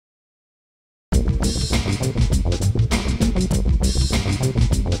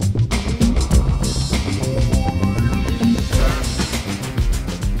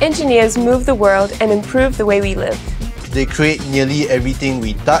engineers move the world and improve the way we live. They create nearly everything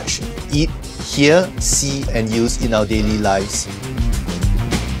we touch, eat, hear, see and use in our daily lives.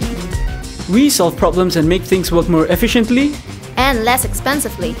 We solve problems and make things work more efficiently and less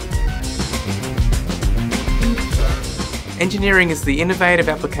expensively. Engineering is the innovative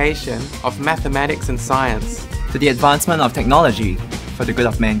application of mathematics and science to the advancement of technology for the good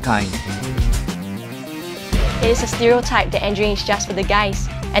of mankind. It is a stereotype that engineering is just for the guys,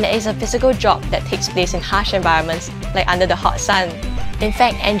 and it is a physical job that takes place in harsh environments like under the hot sun. In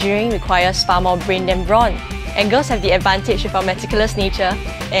fact, engineering requires far more brain than brawn, and girls have the advantage of our meticulous nature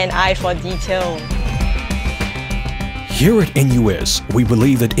and eye for detail. Here at NUS, we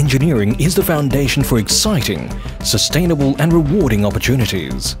believe that engineering is the foundation for exciting, sustainable and rewarding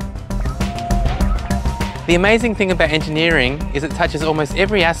opportunities. The amazing thing about engineering is it touches almost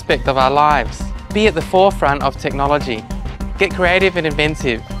every aspect of our lives. Be at the forefront of technology. Get creative and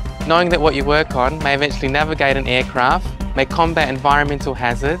inventive, knowing that what you work on may eventually navigate an aircraft, may combat environmental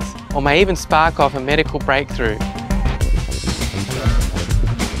hazards, or may even spark off a medical breakthrough.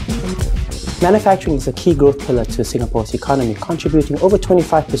 Manufacturing is a key growth pillar to Singapore's economy, contributing over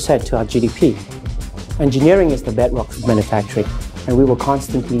 25% to our GDP. Engineering is the bedrock of manufacturing, and we will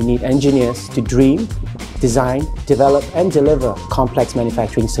constantly need engineers to dream, design, develop and deliver complex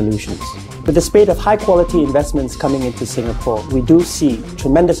manufacturing solutions. With the spate of high-quality investments coming into Singapore, we do see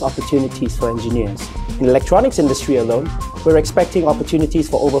tremendous opportunities for engineers. In the electronics industry alone, we're expecting opportunities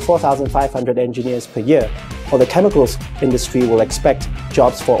for over 4,500 engineers per year, while the chemicals industry will expect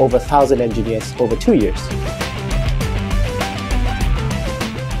jobs for over 1,000 engineers over 2 years.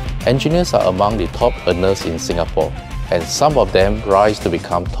 Engineers are among the top earners in Singapore, and some of them rise to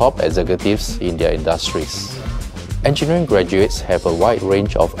become top executives in their industries. Engineering graduates have a wide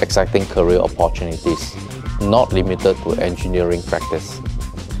range of exciting career opportunities, not limited to engineering practice.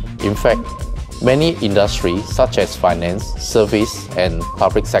 In fact, many industries such as finance, service and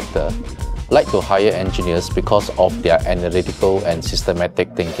public sector like to hire engineers because of their analytical and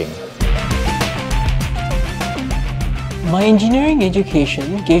systematic thinking. My engineering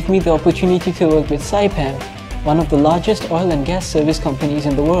education gave me the opportunity to work with Saipem, one of the largest oil and gas service companies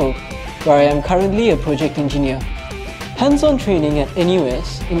in the world, where I am currently a project engineer. Hands-on training at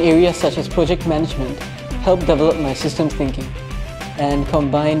NUS in areas such as project management helped develop my systems thinking. And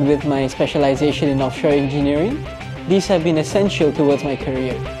combined with my specialization in offshore engineering, these have been essential towards my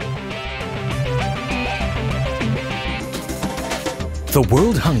career. The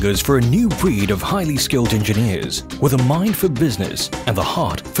world hungers for a new breed of highly skilled engineers with a mind for business and the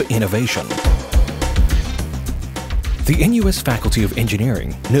heart for innovation. The NUS Faculty of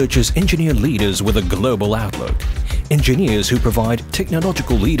Engineering nurtures engineer leaders with a global outlook, engineers who provide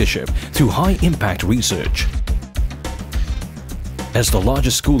technological leadership through high-impact research. As the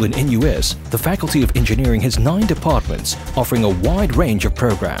largest school in NUS, the Faculty of Engineering has 9 departments offering a wide range of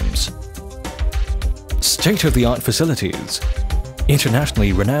programs. State-of-the-art facilities,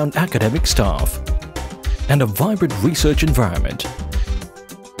 internationally renowned academic staff, and a vibrant research environment.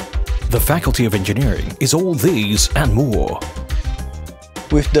 The Faculty of Engineering is all these and more.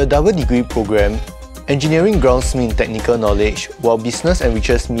 With the double degree program, engineering grounds me in technical knowledge, while business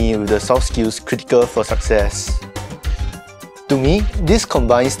enriches me with the soft skills critical for success. To me, this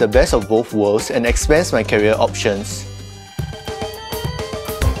combines the best of both worlds and expands my career options.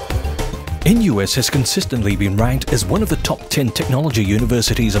 NUS has consistently been ranked as one of the top 10 technology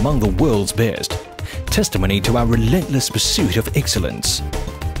universities among the world's best, testimony to our relentless pursuit of excellence.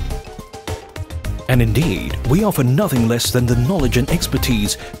 And indeed, we offer nothing less than the knowledge and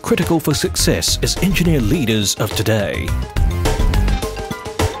expertise critical for success as engineer leaders of today.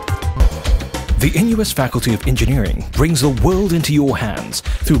 The NUS Faculty of Engineering brings the world into your hands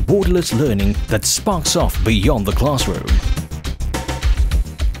through borderless learning that sparks off beyond the classroom.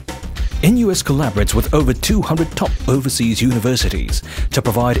 NUS collaborates with over 200 top overseas universities to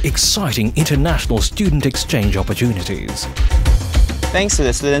provide exciting international student exchange opportunities. Thanks to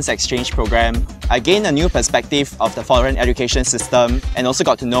the Students Exchange program, I gained a new perspective of the foreign education system and also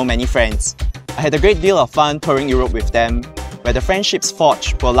got to know many friends. I had a great deal of fun touring Europe with them, where the friendships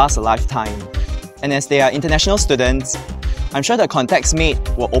forged will last a lifetime. And as they are international students, I'm sure the contacts made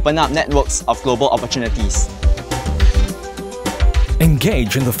will open up networks of global opportunities.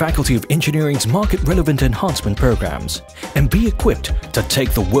 Engage in the Faculty of Engineering's market-relevant enhancement programs and be equipped to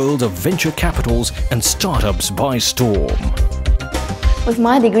take the world of venture capitals and startups by storm. With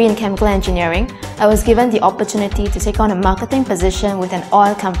my degree in chemical engineering, I was given the opportunity to take on a marketing position with an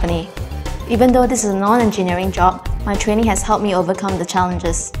oil company. Even though this is a non-engineering job, my training has helped me overcome the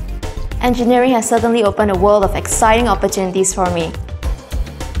challenges. Engineering has certainly opened a world of exciting opportunities for me.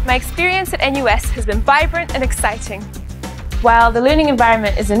 My experience at NUS has been vibrant and exciting. While the learning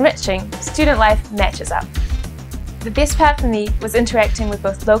environment is enriching, student life matches up. The best part for me was interacting with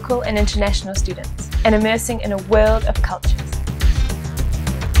both local and international students and immersing in a world of cultures.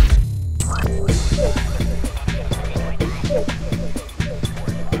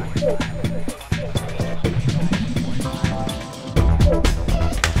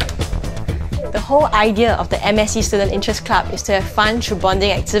 The whole idea of the MSc Student Interest Club is to have fun through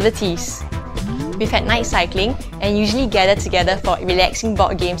bonding activities. We've had night cycling and usually gather together for relaxing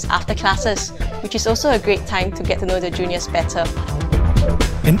board games after classes, which is also a great time to get to know the juniors better.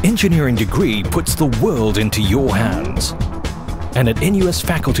 An engineering degree puts the world into your hands. And at NUS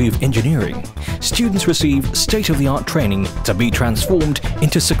Faculty of Engineering, students receive state-of-the-art training to be transformed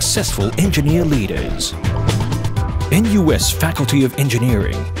into successful engineer leaders. NUS Faculty of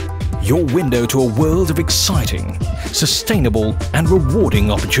Engineering, your window to a world of exciting, sustainable and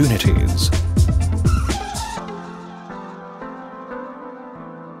rewarding opportunities.